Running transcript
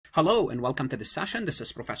Hello and welcome to this session. This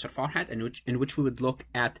is Professor Farhat, in which we would look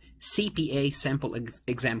at CPA sample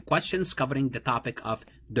exam questions covering the topic of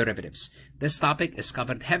derivatives. This topic is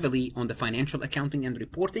covered heavily on the financial accounting and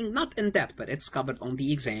reporting, not in depth, but it's covered on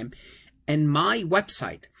the exam. In my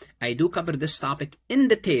website, I do cover this topic in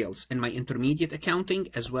details in my intermediate accounting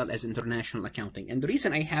as well as international accounting. And the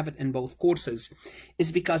reason I have it in both courses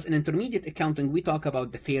is because in intermediate accounting, we talk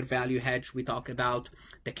about the fair value hedge, we talk about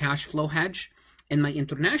the cash flow hedge. In my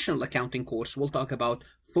international accounting course, we'll talk about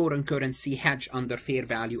foreign currency hedge under fair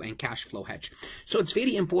value and cash flow hedge. So it's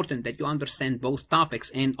very important that you understand both topics.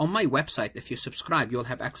 And on my website, if you subscribe, you'll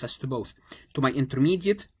have access to both, to my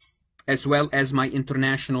intermediate as well as my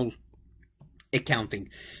international accounting.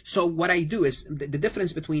 So what I do is the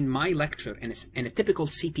difference between my lecture and a typical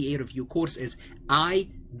CPA review course is I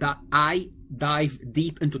dive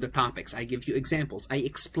deep into the topics. I give you examples. I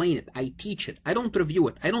explain it. I teach it. I don't review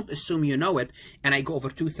it. I don't assume you know it. And I go over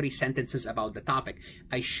 2-3 sentences about the topic.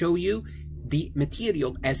 I show you the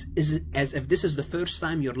material as if this is the first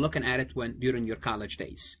time you're looking at it during your college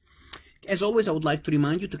days. As always, I would like to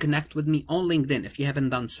remind you to connect with me on LinkedIn. If you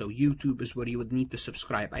haven't done so, YouTube is where you would need to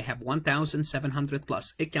subscribe. I have 1,700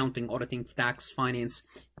 plus accounting, auditing, tax, finance,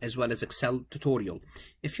 as well as Excel tutorial.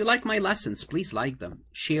 If you like my lessons, please like them,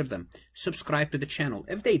 share them, subscribe to the channel.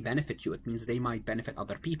 If they benefit you, it means they might benefit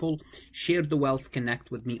other people. Share the wealth,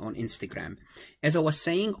 connect with me on Instagram. As I was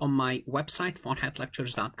saying on my website,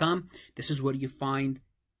 farhatlectures.com, this is where you find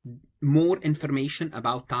more information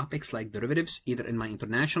about topics like derivatives, either in my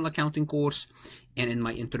international accounting course and in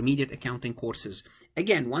my intermediate accounting courses.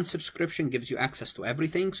 Again, one subscription gives you access to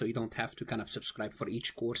everything, so you don't have to kind of subscribe for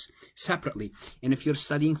each course separately. And if you're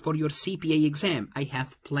studying for your CPA exam, I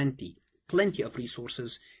have plenty of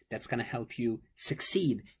resources that's going to help you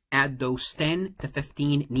succeed at those 10 to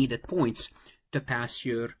 15 needed points to pass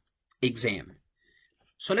your exam.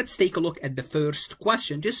 So let's take a look at the first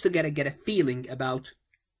question, just to get a feeling about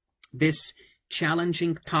this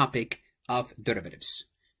challenging topic of derivatives.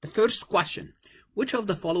 The first question: which of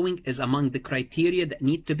the following is among the criteria that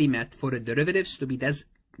need to be met for a derivatives to be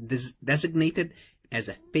designated as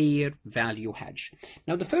a fair value hedge?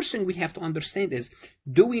 Now, the first thing we have to understand is,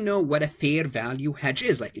 do we know what a fair value hedge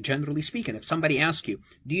is? Like, generally speaking, if somebody asks you,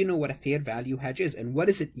 do you know what a fair value hedge is and what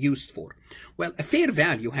is it used for? Well, a fair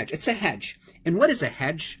value hedge, it's a hedge. And what is a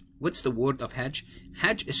hedge? What's the word of hedge?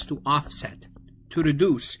 Hedge is to offset, to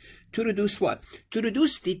reduce. To reduce what? To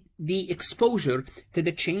reduce the exposure to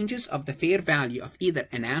the changes of the fair value of either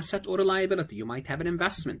an asset or a liability. You might have an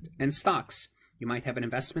investment in stocks. You might have an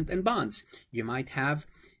investment in bonds. You might have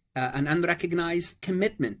an unrecognized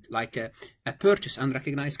commitment, like a purchase,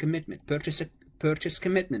 unrecognized commitment, purchase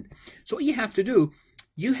commitment. So what you have to do,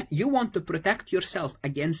 you want to protect yourself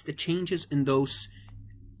against the changes in those,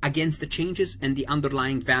 against the changes in the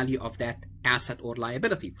underlying value of that asset or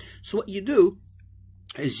liability. So what you do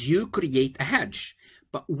is you create a hedge.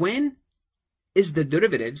 But when is the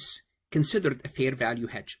derivatives considered a fair value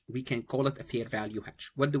hedge? We can call it a fair value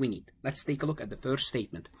hedge. What do we need? Let's take a look at the first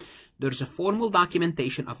statement. There's a formal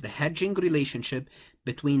documentation of the hedging relationship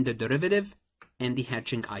between the derivative and the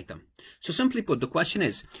hedging item. So simply put, the question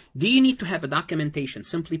is, do you need to have a documentation?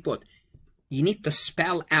 Simply put, you need to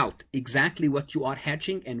spell out exactly what you are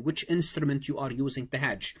hedging and which instrument you are using to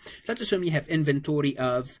hedge. Let's assume you have inventory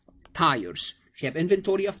of tires. If you have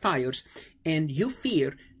inventory of tires and you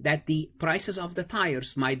fear that the prices of the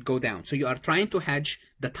tires might go down, so you are trying to hedge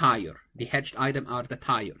the tire. The hedged item are the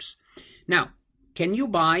tires. Now, can you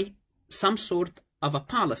buy some sort of a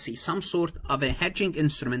policy, some sort of a hedging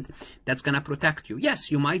instrument that's going to protect you? Yes,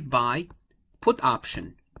 you might buy put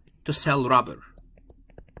option to sell rubber.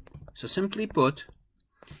 So simply put,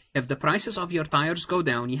 if the prices of your tires go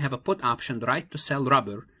down, you have a put option, the right to sell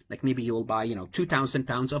rubber. Like maybe you will buy, 2,000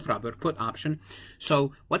 pounds of rubber, put option.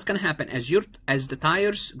 So what's going to happen as the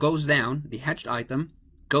tires goes down, the hedged item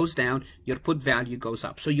goes down, your put value goes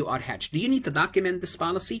up. So you are hedged. Do you need to document this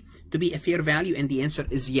policy to be a fair value? And the answer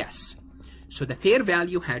is yes. So the fair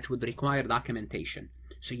value hedge would require documentation.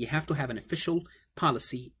 So you have to have an official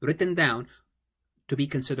policy written down to be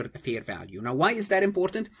considered a fair value. Now, why is that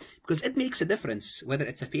important? Because it makes a difference whether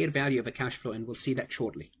it's a fair value of a cash flow, and we'll see that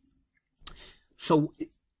shortly. So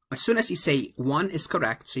as soon as you say one is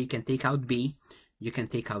correct, so you can take out B, you can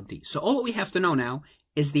take out D. So all we have to know now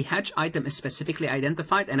is the hedge item is specifically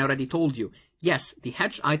identified, and I already told you, yes, the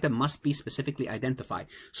hedge item must be specifically identified.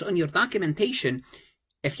 So in your documentation,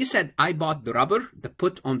 if you said, I bought the rubber, the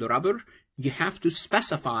put on the rubber, you have to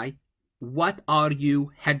specify what are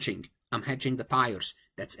you hedging. I'm hedging the tires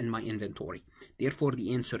that's in my inventory. Therefore,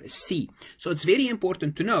 the answer is C. So it's very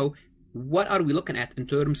important to know what are we looking at in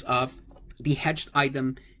terms of the hedged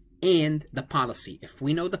item and the policy. If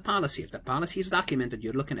we know the policy, if the policy is documented,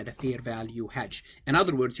 you're looking at a fair value hedge. In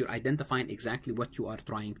other words, you're identifying exactly what you are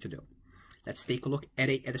trying to do. Let's take a look at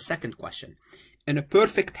a second question. In a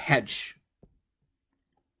perfect hedge,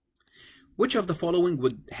 which of the following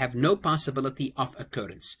would have no possibility of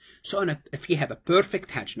occurrence? So if you have a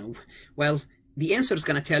perfect hedge, well, the answer is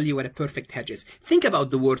going to tell you what a perfect hedge is. Think about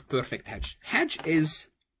the word perfect hedge.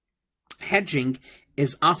 Hedging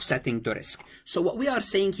is offsetting the risk. So what we are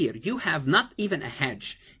saying here, you have not even a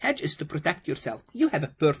hedge. Hedge is to protect yourself. You have a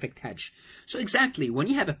perfect hedge. So exactly, when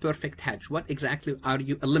you have a perfect hedge, what exactly are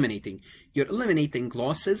you eliminating? You're eliminating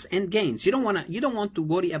losses and gains. You don't want to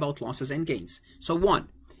worry about losses and gains. So one,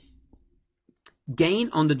 gain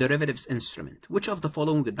on the derivatives instrument. Which of the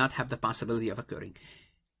following would not have the possibility of occurring?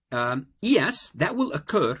 Yes, that will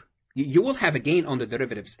occur. You will have a gain on the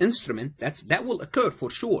derivatives instrument. That will occur for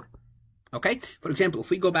sure. Okay, for example, if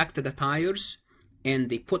we go back to the tires and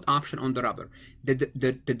the put option on the rubber, the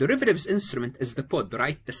derivatives instrument is the put,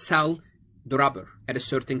 right? To sell the rubber at a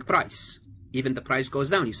certain price. Even the price goes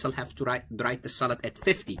down, you still have to write to sell it at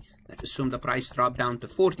 50. Let's assume the price dropped down to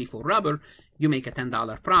 40 for rubber, you make a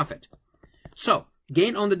 $10 profit. So,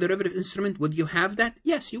 gain on the derivative instrument, would you have that?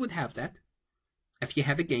 Yes, you would have that. If you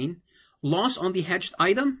have a gain. Loss on the hedged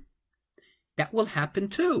item, that will happen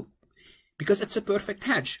too, because it's a perfect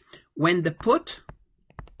hedge. When the put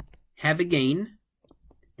have a gain,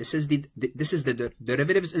 this is the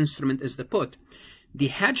derivatives instrument is the put. The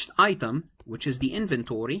hedged item, which is the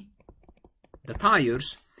inventory, the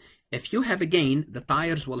tires, if you have a gain, the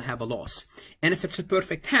tires will have a loss. And if it's a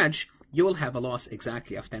perfect hedge, you will have a loss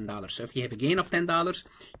exactly of $10. So if you have a gain of $10,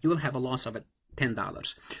 you will have a loss of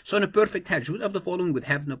 $10. So in a perfect hedge, which of the following would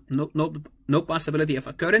have no possibility of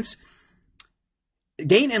occurrence?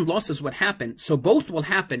 Gain and losses would happen, so both will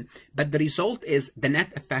happen, but the result is the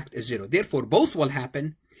net effect is zero. Therefore, both will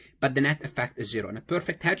happen, but the net effect is zero. In a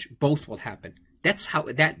perfect hedge, both will happen. That's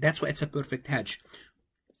why it's a perfect hedge.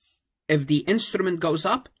 If the instrument goes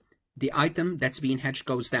up, the item that's being hedged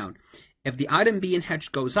goes down. If the item being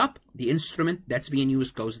hedged goes up, the instrument that's being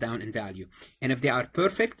used goes down in value. And if they are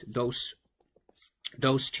perfect, those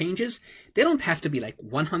changes, they don't have to be like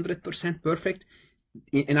 100% perfect.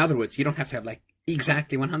 In other words, you don't have to have like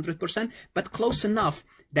exactly 100%, but close enough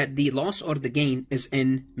that the loss or the gain is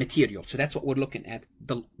in material. So that's what we're looking at.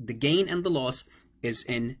 The gain and the loss is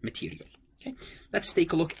in material. Okay, let's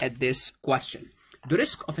take a look at this question. The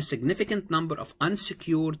risk of a significant number of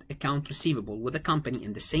unsecured account receivable with a company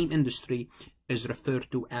in the same industry is referred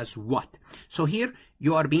to as what? So here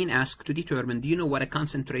you are being asked to determine, do you know what a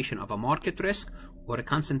concentration of a market risk or a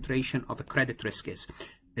concentration of a credit risk is?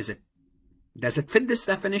 Does it fit this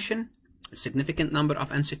definition? A significant number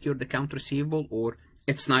of unsecured account receivable, or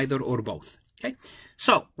it's neither or both? Okay,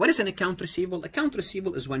 so what is an account receivable? Account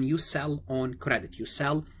receivable is when you sell on credit. You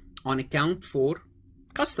sell on account for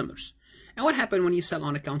customers. And what happens when you sell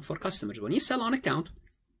on account for customers? When you sell on account,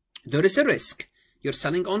 there is a risk. You're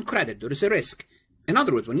selling on credit. There is a risk. In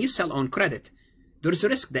other words, when you sell on credit, there is a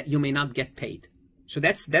risk that you may not get paid. So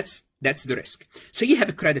that's the risk. So you have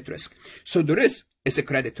a credit risk. So the risk is a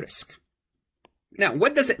credit risk. Now,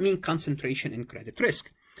 what does it mean, concentration in credit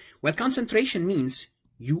risk? Well, concentration means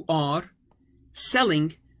you are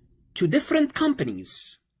selling to different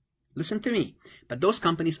companies. Listen to me. But those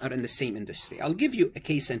companies are in the same industry. I'll give you a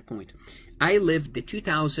case in point. I lived the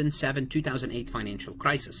 2007-2008 financial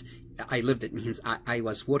crisis. I lived it means I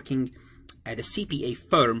was working at a CPA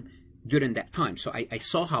firm during that time. So I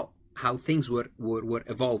saw how things were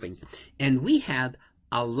evolving. And we had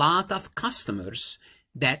a lot of customers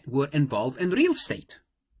that were involved in real estate.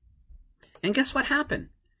 And guess what happened?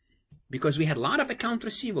 Because we had a lot of account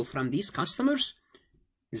receivable from these customers,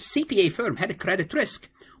 the CPA firm had a credit risk.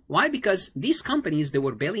 Why? Because these companies, they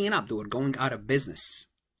were bellying up, they were going out of business.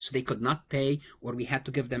 So they could not pay, or we had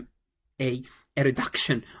to give them a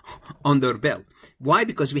reduction on their bill. Why?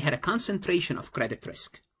 Because we had a concentration of credit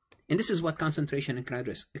risk. And this is what concentration in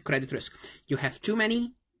credit risk. You have too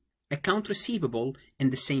many account receivable in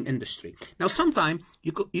the same industry. Now, sometimes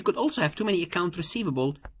you could also have too many account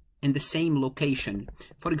receivable in the same location.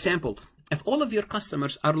 For example, if all of your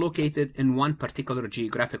customers are located in one particular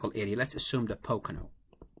geographical area, let's assume the Pocono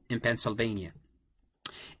in Pennsylvania.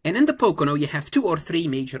 And in the Pocono, you have 2 or 3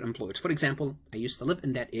 major employers. For example, I used to live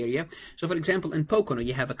in that area. So for example, in Pocono,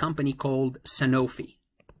 you have a company called Sanofi.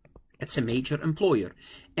 It's a major employer.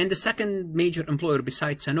 And the second major employer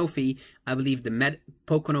besides Sanofi, I believe the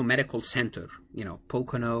Pocono Medical Center,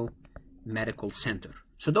 Pocono Medical Center.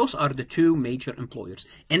 So those are the 2 major employers.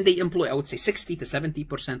 And they employ, I would say, 60 to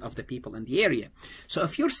 70% of the people in the area. So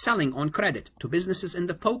if you're selling on credit to businesses in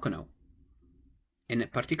the Pocono, in a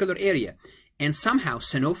particular area, and somehow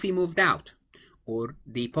Sanofi moved out, or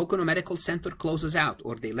the Pocono Medical Center closes out,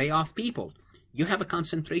 or they lay off people, you have a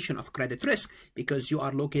concentration of credit risk because you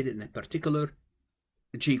are located in a particular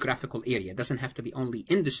geographical area. It doesn't have to be only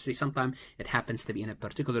industry. Sometimes it happens to be in a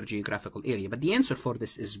particular geographical area. But the answer for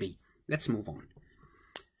this is B. Let's move on.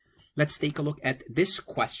 Let's take a look at this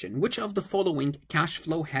question. Which of the following cash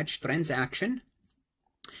flow hedge transaction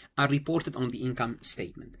are reported on the income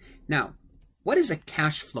statement? Now, what is a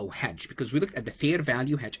cash flow hedge? Because we looked at the fair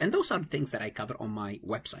value hedge, and those are the things that I cover on my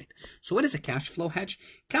website. So what is a cash flow hedge?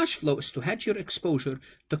 Cash flow is to hedge your exposure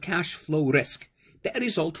to cash flow risk that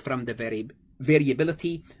result from the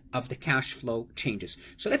variability of the cash flow changes.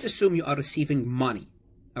 So let's assume you are receiving money,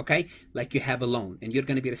 okay? Like you have a loan and you're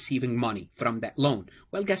going to be receiving money from that loan.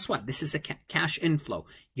 Well, guess what? This is a cash inflow.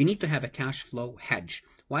 You need to have a cash flow hedge.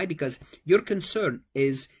 Why? Because your concern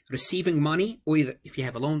is receiving money, or either if you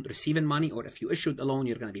have a loan, receiving money, or if you issued a loan,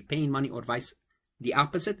 you're going to be paying money, or the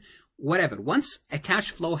opposite, whatever. Once a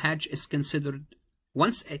cash flow hedge is considered,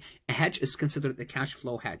 once a hedge is considered a cash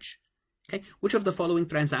flow hedge, okay, which of the following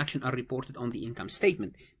transactions are reported on the income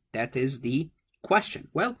statement? That is the question.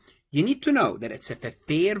 Well, you need to know that it's a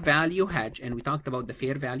fair value hedge, and we talked about the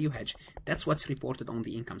fair value hedge. That's what's reported on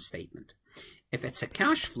the income statement. If it's a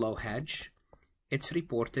cash flow hedge, it's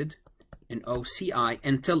reported in OCI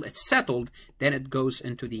until it's settled, then it goes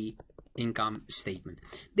into the income statement.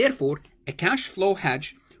 Therefore, a cash flow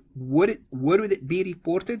hedge, where would it be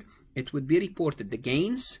reported? It would be reported the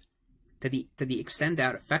gains to the extent they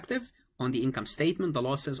are effective on the income statement, the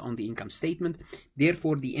losses on the income statement.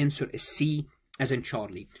 Therefore, the answer is C, as in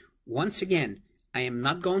Charlie. Once again, I am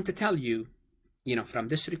not going to tell you, from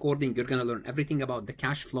this recording, you're going to learn everything about the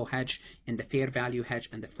cash flow hedge and the fair value hedge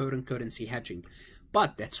and the foreign currency hedging.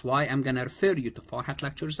 But that's why I'm going to refer you to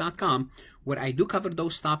farhatlectures.com, where I do cover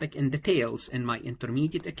those topics in details in my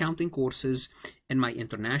intermediate accounting courses and my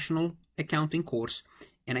international accounting course.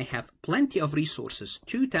 And I have plenty of resources,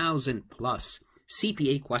 2,000 plus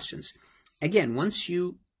CPA questions. Again, once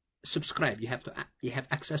you subscribe, you have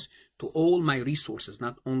access to all my resources,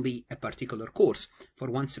 not only a particular course, for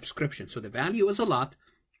one subscription. So the value is a lot.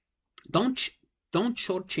 Don't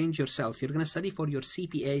shortchange yourself. You're going to study for your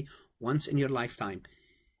CPA once in your lifetime.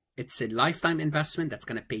 It's a lifetime investment that's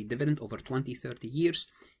going to pay dividend over 20-30 years.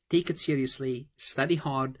 Take it seriously, study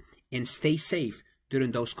hard, and stay safe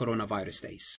during those coronavirus days.